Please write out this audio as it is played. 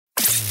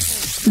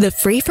The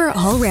Free for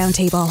All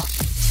Roundtable.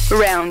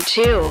 Round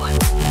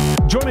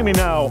 2. Joining me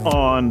now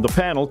on the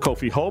panel,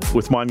 Kofi Hope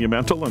with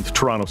Monumental and the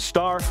Toronto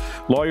Star,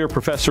 lawyer,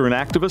 professor, and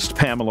activist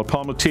Pamela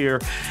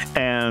Palmater,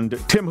 and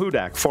Tim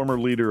Hudak, former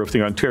leader of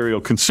the Ontario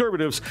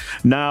Conservatives,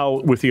 now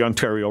with the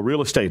Ontario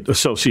Real Estate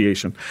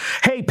Association.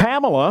 Hey,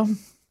 Pamela.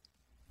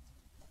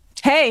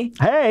 Hey.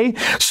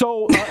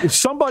 So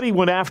somebody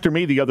went after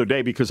me the other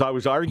day because I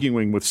was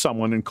arguing with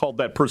someone and called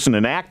that person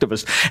an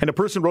activist. And a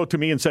person wrote to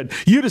me and said,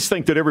 you just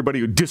think that everybody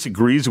who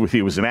disagrees with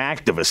you is an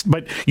activist,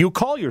 but you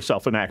call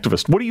yourself an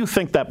activist. What do you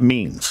think that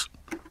means?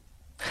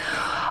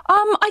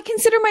 I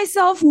consider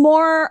myself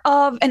more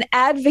of an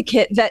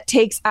advocate that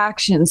takes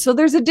action. So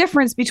there's a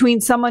difference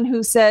between someone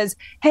who says,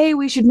 hey,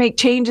 we should make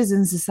changes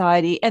in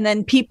society, and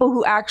then people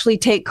who actually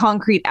take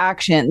concrete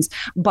actions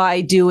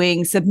by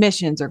doing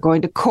submissions or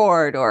going to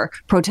court or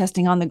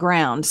protesting on the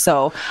ground.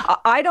 So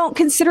I don't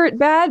consider it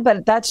bad,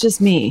 but that's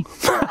just me.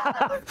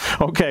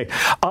 Okay.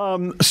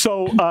 Tim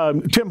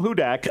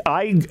Hudak,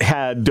 I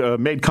had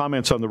made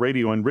comments on the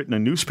radio and written a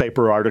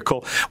newspaper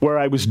article where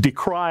I was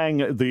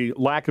decrying the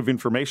lack of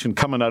information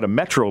coming out of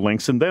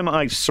Metrolinx, and then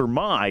I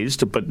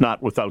surmised, but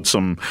not without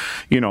some,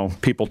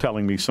 people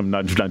telling me some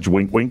nudge, nudge,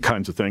 wink, wink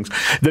kinds of things,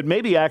 that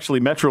maybe actually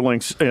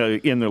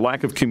Metrolinx, in their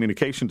lack of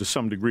communication to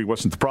some degree,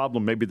 wasn't the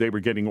problem. Maybe they were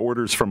getting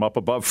orders from up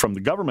above from the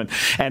government.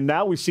 And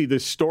now we see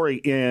this story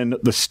in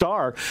the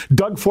Star.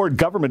 Doug Ford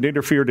government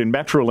interfered in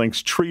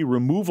Metrolinx tree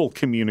removal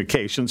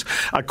communications,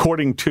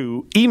 according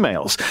to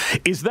emails.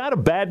 Is that a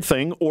bad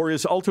thing, or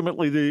is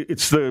ultimately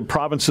it's the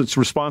province that's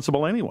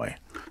responsible anyway?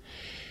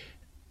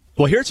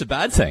 Well, here's a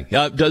bad thing.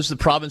 Does the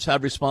province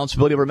have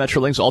responsibility over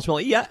Metrolinx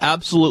ultimately? Yeah,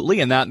 absolutely.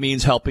 And that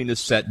means helping to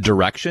set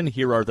direction.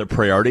 Here are the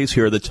priorities.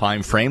 Here are the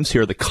time frames.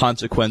 Here are the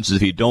consequences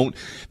if you don't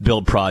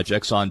build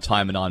projects on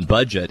time and on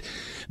budget.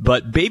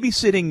 But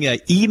babysitting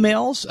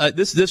emails,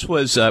 this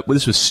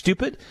was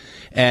stupid,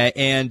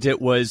 and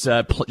it was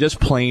just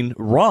plain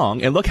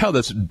wrong. And look how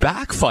this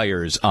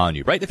backfires on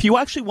you, right? If you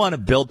actually want to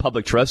build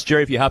public trust,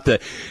 Jerry, if you have to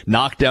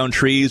knock down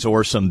trees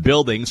or some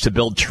buildings to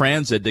build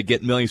transit to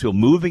get millions of people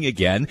moving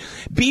again,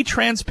 be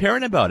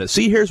transparent about it.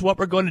 See, here's what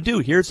we're going to do.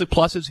 Here's the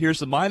pluses, here's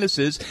the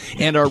minuses,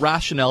 and our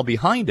rationale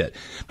behind it.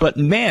 But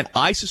man,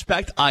 I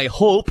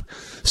hope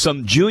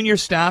some junior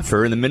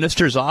staffer in the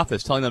minister's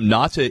office telling them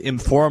not to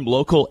inform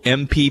local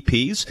MPs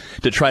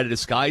to try to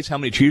disguise how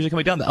many trees are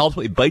coming down that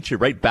ultimately bite you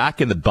right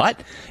back in the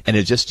butt, and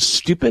it's just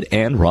stupid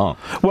and wrong.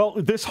 Well,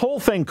 this whole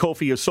thing,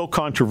 Kofi, is so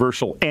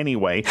controversial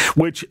anyway,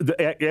 which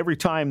every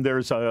time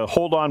there's a,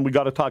 hold on, we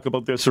got to talk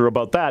about this or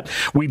about that,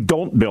 we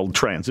don't build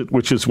transit,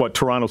 which is what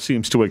Toronto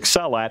seems to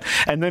excel at,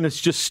 and then it's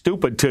just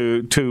stupid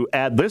to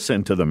add this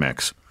into the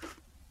mix.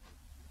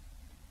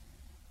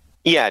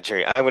 Yeah,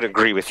 Jerry, I would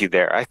agree with you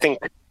there. I think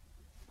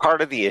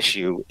part of the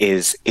issue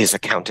is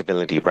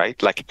accountability,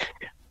 right? Like,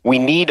 we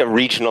need a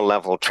regional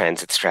level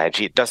transit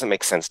strategy. It doesn't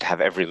make sense to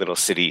have every little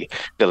city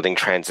building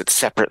transit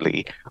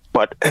separately.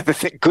 But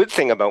the good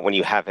thing about when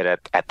you have it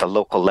at the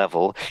local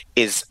level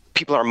is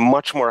people are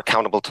much more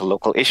accountable to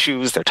local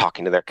issues. They're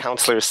talking to their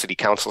councillors, city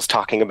councils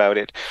talking about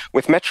it.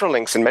 With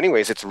Metrolinx, in many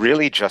ways, it's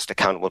really just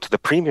accountable to the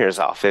Premier's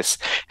office.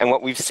 And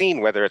what we've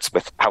seen, whether it's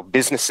with how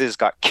businesses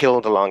got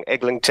killed along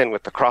Eglinton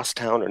with the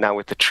crosstown or now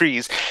with the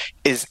trees,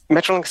 is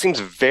Metrolinx seems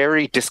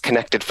very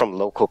disconnected from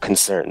local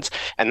concerns.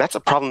 And that's a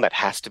problem that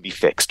has to be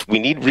fixed. We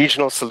need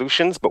regional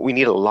solutions, but we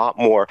need a lot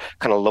more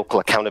kind of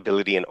local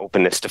accountability and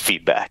openness to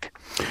feedback.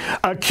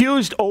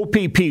 Accused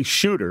OPP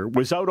shooter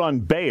was out on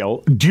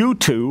bail due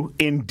to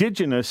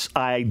Indigenous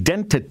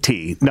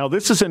identity. Now,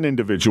 this is an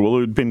individual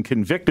who had been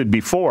convicted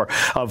before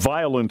of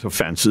violent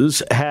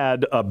offenses,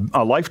 had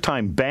a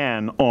lifetime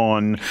ban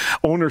on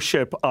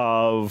ownership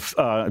of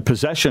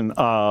possession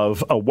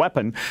of a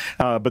weapon,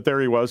 but there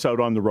he was out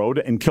on the road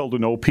and killed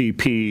an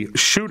OPP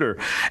shooter.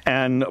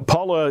 And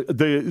Paula,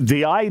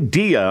 the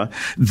idea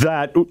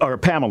that, or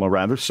Pamela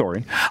rather,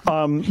 sorry,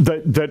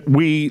 that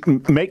we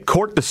make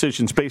court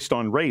decisions based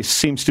on race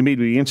seems to me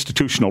to be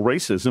institutional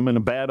racism and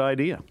a bad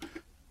idea.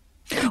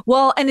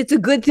 Well, and it's a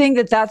good thing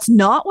that that's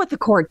not what the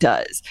court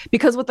does,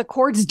 because what the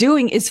court's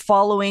doing is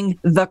following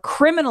the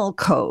criminal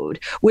code,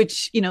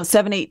 which,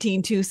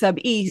 718(2) sub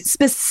E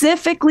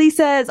specifically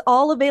says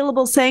all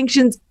available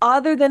sanctions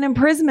other than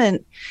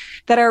imprisonment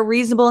that are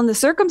reasonable in the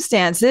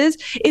circumstances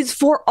is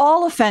for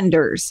all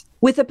offenders,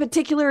 with a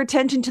particular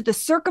attention to the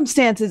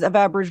circumstances of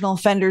Aboriginal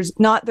offenders,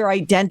 not their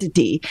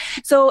identity.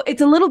 So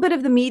it's a little bit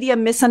of the media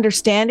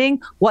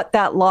misunderstanding what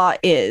that law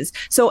is.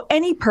 So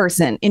any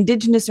person,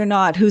 Indigenous or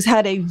not, who's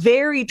had a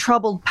very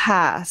troubled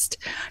past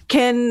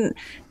can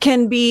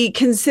be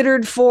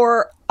considered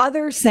for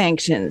other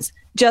sanctions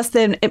just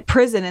in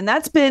prison. And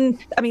that's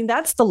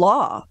the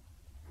law.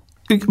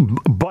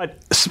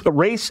 But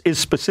race is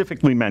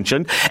specifically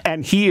mentioned,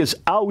 and he is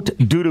out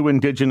due to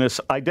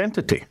Indigenous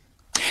identity.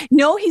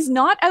 No, he's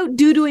not out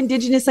due to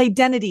Indigenous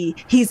identity.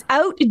 He's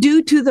out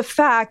due to the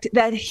fact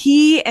that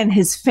he and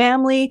his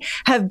family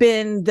have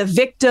been the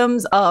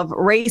victims of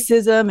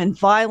racism and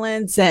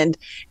violence and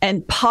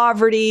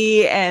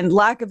poverty and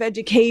lack of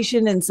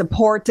education and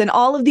support and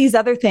all of these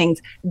other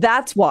things.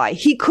 That's why.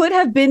 He could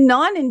have been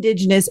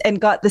non-Indigenous and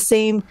got the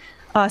same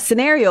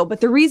scenario.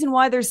 But the reason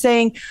why they're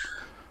saying,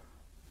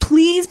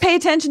 please pay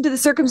attention to the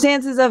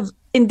circumstances of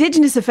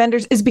Indigenous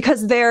offenders is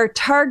because they're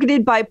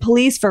targeted by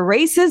police for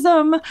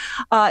racism.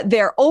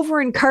 They're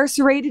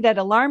over-incarcerated at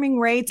alarming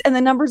rates, and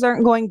the numbers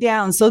aren't going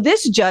down. So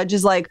this judge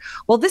is like,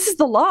 well, this is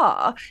the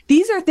law.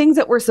 These are things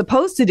that we're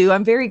supposed to do.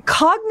 I'm very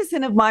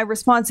cognizant of my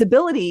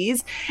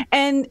responsibilities,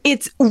 and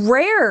it's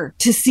rare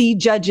to see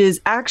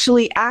judges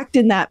actually act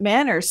in that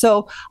manner.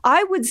 So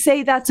I would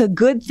say that's a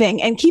good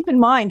thing. And keep in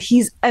mind,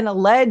 he's an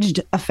alleged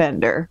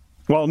offender.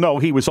 Well, no,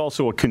 he was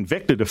also a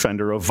convicted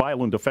offender of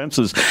violent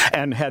offenses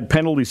and had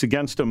penalties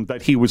against him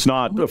that he was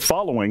not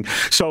following.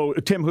 So,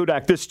 Tim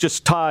Hudak, this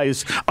just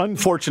ties,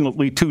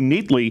 unfortunately, too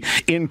neatly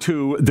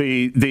into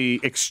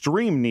the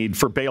extreme need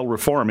for bail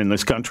reform in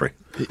this country.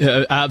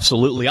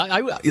 Absolutely.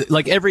 I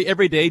like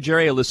every day,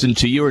 Jerry, I listen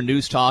to your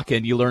news talk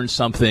and you learn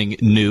something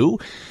new.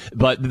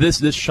 But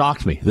this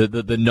shocked me.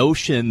 The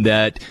notion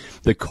that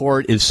the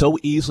court is so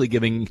easily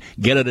giving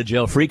get out of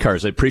jail free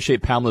cards. I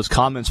appreciate Pamela's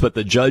comments, but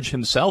the judge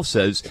himself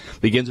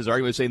begins his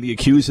argument saying the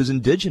accused is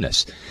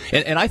Indigenous.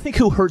 And I think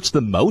who hurts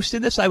the most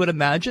in this, I would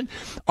imagine,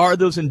 are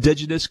those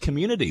Indigenous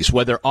communities,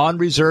 whether on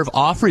reserve,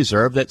 off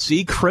reserve, that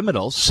see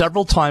criminals,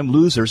 several-time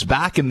losers,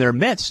 back in their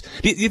midst.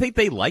 Do you think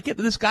they like it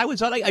that this guy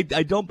was on? I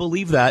don't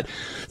believe that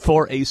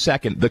for a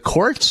second. The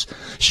courts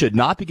should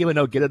not be giving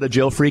out get out of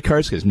jail free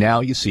cards because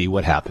now you see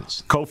what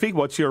happens. Kofi,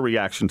 what's your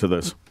reaction to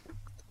this?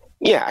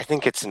 Yeah, I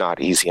think it's not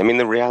easy. I mean,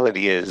 the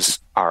reality is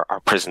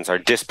our prisons are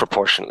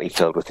disproportionately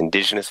filled with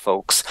Indigenous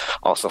folks,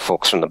 also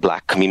folks from the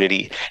Black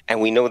community.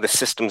 And we know the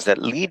systems that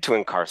lead to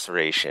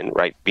incarceration,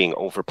 right, being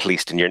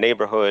over-policed in your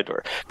neighborhood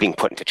or being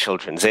put into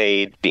children's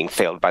aid, being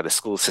failed by the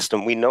school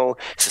system. We know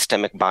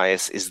systemic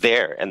bias is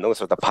there, and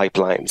those are the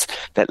pipelines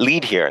that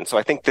lead here. And so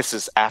I think this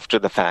is after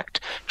the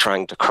fact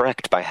trying to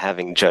correct by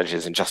having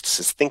judges and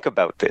justices think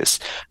about this.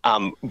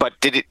 But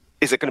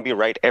is it going to be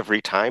right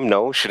every time?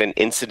 No. Should an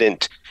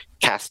incident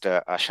cast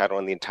a shadow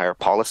on the entire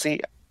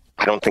policy?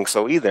 I don't think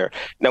so either.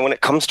 Now, when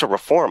it comes to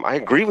reform, I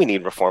agree we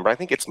need reform, but I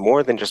think it's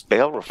more than just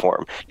bail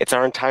reform. It's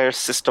our entire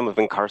system of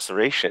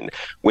incarceration,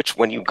 which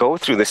when you go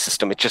through the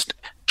system, it just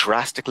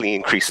drastically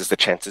increases the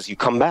chances you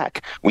come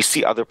back. We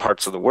see other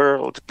parts of the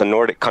world, the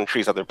Nordic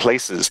countries, other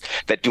places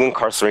that do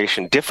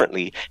incarceration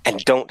differently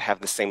and don't have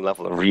the same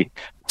level of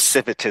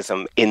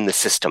recidivism in the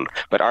system.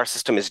 But our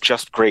system is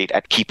just great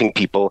at keeping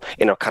people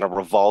in a kind of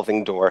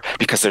revolving door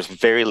because there's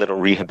very little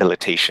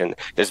rehabilitation.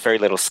 There's very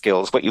little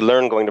skills. What you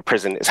learn going to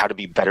prison is how to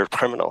be better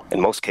criminal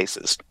in most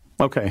cases.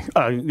 Okay.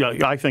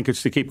 I think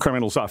it's to keep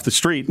criminals off the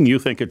street, and you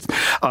think it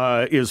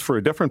is for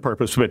a different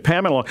purpose. But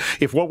Pamela,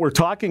 if what we're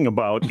talking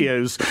about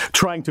is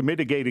trying to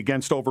mitigate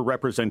against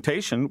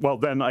overrepresentation, well,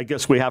 then I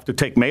guess we have to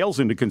take males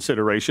into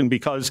consideration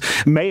because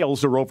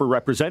males are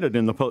overrepresented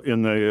in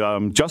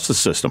the justice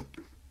system.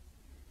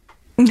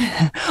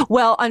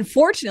 Well,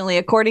 unfortunately,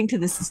 according to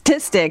the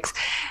statistics,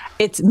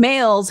 it's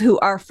males who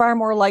are far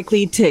more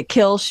likely to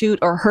kill, shoot,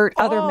 or hurt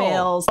other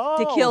males,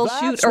 to kill,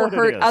 shoot, or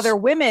hurt other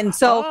women.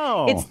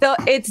 So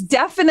it's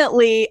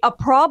definitely a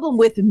problem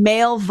with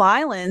male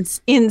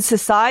violence in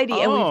society.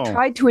 And we've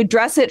tried to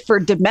address it for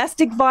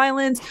domestic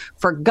violence,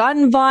 for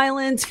gun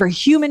violence, for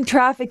human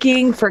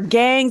trafficking, for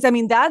gangs. I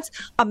mean, that's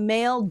a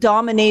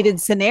male-dominated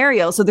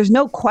scenario. So there's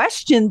no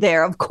question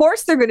there. Of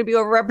course, they're going to be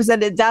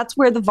overrepresented. That's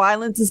where the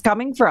violence is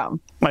coming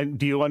from.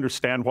 Do you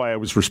understand why I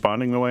was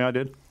responding the way I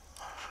did?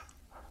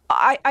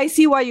 I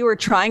see why you were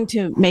trying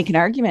to make an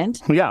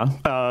argument. Yeah,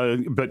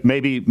 but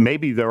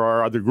maybe there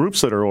are other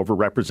groups that are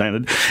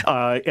overrepresented,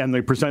 and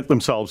they present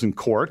themselves in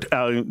court.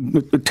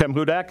 Tim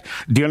Hudak,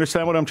 do you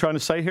understand what I'm trying to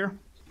say here?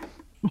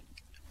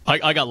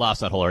 I got lost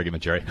that whole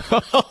argument, Jerry.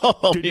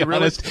 Did you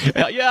really? Honest.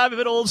 Yeah, I'm a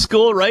bit old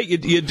school, right?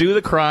 You do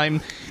the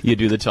crime, you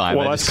do the time.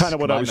 Well, that's kind of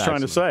what I was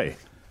trying to say.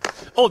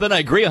 Oh, then I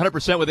agree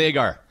 100% with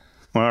Agar.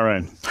 All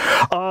right.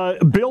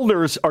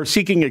 Builders are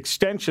seeking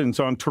extensions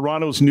on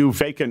Toronto's new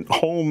vacant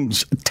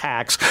homes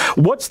tax.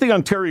 What's the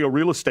Ontario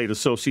Real Estate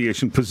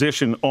Association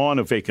position on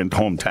a vacant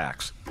home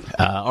tax?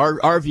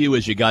 Our view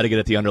is you got to get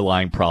at the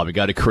underlying problem. You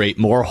got to create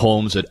more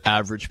homes that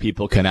average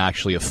people can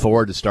actually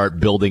afford to start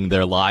building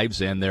their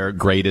lives and their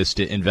greatest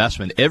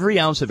investment. Every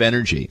ounce of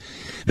energy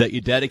that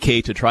you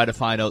dedicate to try to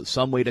find out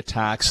some way to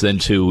tax, then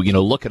to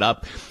look it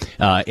up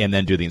and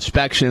then do the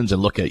inspections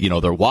and look at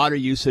their water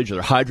usage,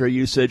 their hydro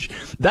usage.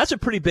 That's a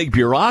pretty big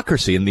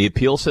bureaucracy in the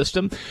appeal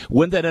system.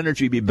 Wouldn't that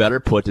energy be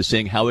better put to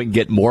seeing how we can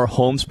get more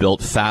homes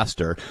built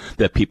faster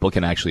that people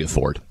can actually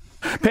afford?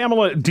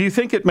 Pamela, do you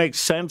think it makes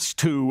sense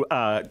to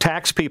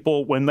tax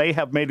people when they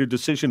have made a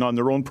decision on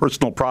their own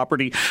personal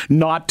property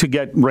not to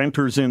get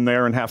renters in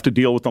there and have to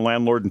deal with the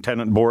landlord and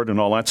tenant board and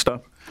all that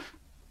stuff?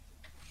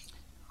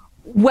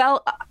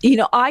 Well,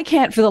 I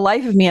can't for the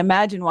life of me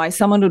imagine why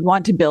someone would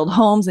want to build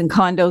homes and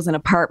condos and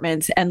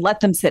apartments and let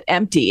them sit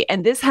empty.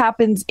 And this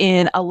happens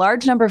in a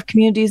large number of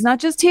communities, not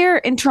just here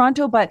in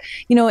Toronto, but,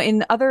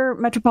 in other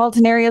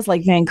metropolitan areas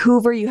like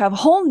Vancouver. You have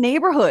whole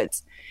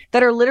neighborhoods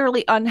that are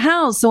literally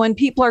unhoused. So when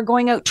people are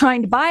going out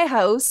trying to buy a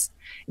house,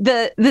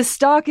 the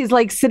stock is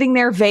like sitting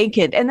there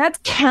vacant, and that's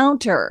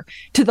counter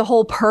to the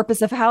whole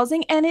purpose of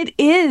housing. And it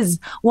is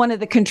one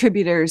of the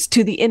contributors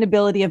to the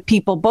inability of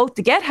people both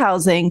to get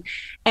housing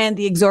and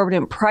the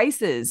exorbitant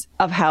prices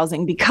of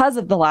housing because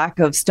of the lack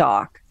of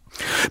stock.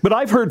 But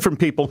I've heard from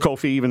people,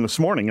 Kofi, even this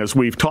morning, as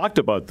we've talked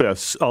about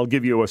this. I'll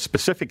give you a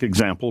specific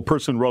example. A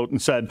person wrote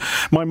and said,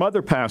 my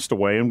mother passed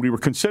away and we were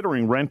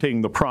considering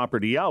renting the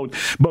property out,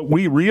 but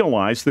we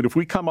realized that if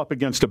we come up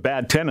against a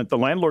bad tenant, the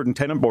landlord and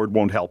tenant board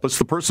won't help us.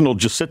 The person will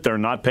just sit there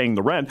not paying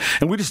the rent,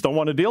 and we just don't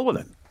want to deal with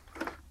it.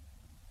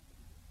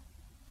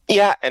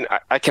 Yeah, and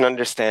I can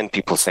understand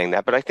people saying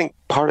that, but I think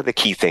part of the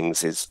key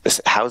things is this: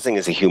 housing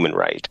is a human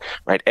right?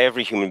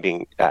 Every human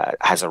being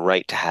has a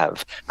right to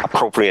have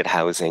appropriate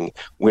housing.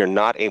 We're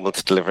not able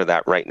to deliver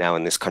that right now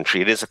in this country.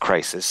 It is a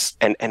crisis,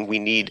 and we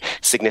need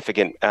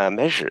significant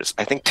measures.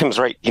 I think Tim's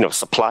right.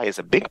 Supply is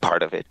a big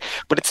part of it,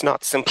 but it's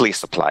not simply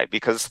supply,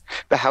 because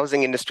the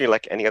housing industry,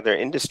 like any other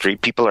industry,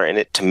 people are in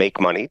it to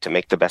make money, to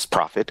make the best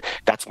profit.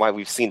 That's why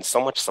we've seen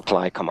so much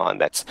supply come on.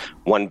 That's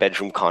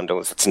one-bedroom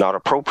condos. It's not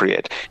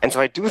appropriate. And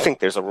so I do think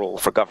there's a role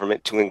for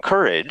government to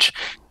encourage,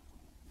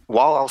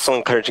 while also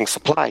encouraging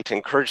supply, to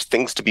encourage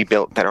things to be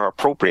built that are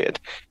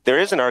appropriate. There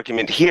is an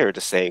argument here to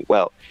say,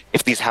 well,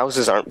 if these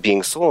houses aren't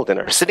being sold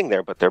and are sitting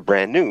there, but they're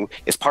brand new,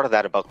 is part of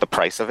that about the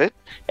price of it?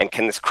 And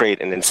can this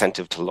create an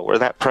incentive to lower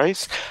that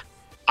price?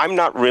 I'm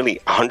not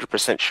really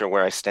 100% sure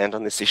where I stand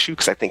on this issue,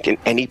 because I think in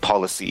any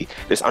policy,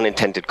 there's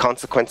unintended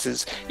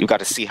consequences. You've got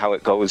to see how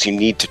it goes. You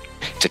need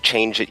to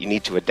change it. You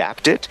need to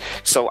adapt it.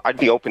 So I'd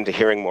be open to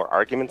hearing more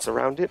arguments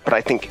around it. But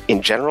I think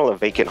in general, a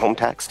vacant home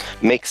tax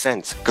makes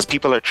sense, because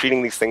people are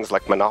treating these things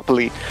like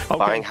monopoly,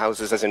 buying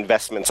houses as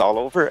investments all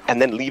over,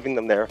 and then leaving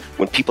them there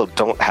when people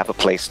don't have a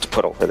place to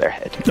put over their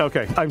head.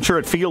 Okay, I'm sure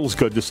it feels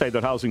good to say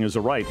that housing is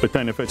a right, but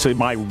then if it's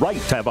my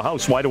right to have a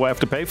house, why do I have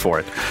to pay for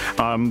it?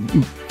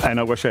 And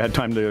I wish I had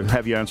time to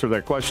have you answer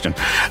that question.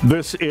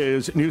 This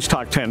is News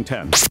Talk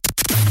 1010.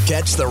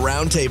 Catch the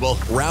Roundtable,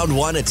 Round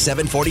 1 at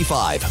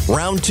 7:45,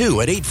 Round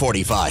 2 at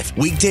 8:45.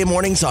 Weekday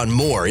mornings on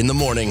More in the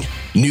Morning.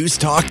 News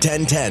Talk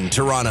 1010,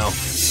 Toronto.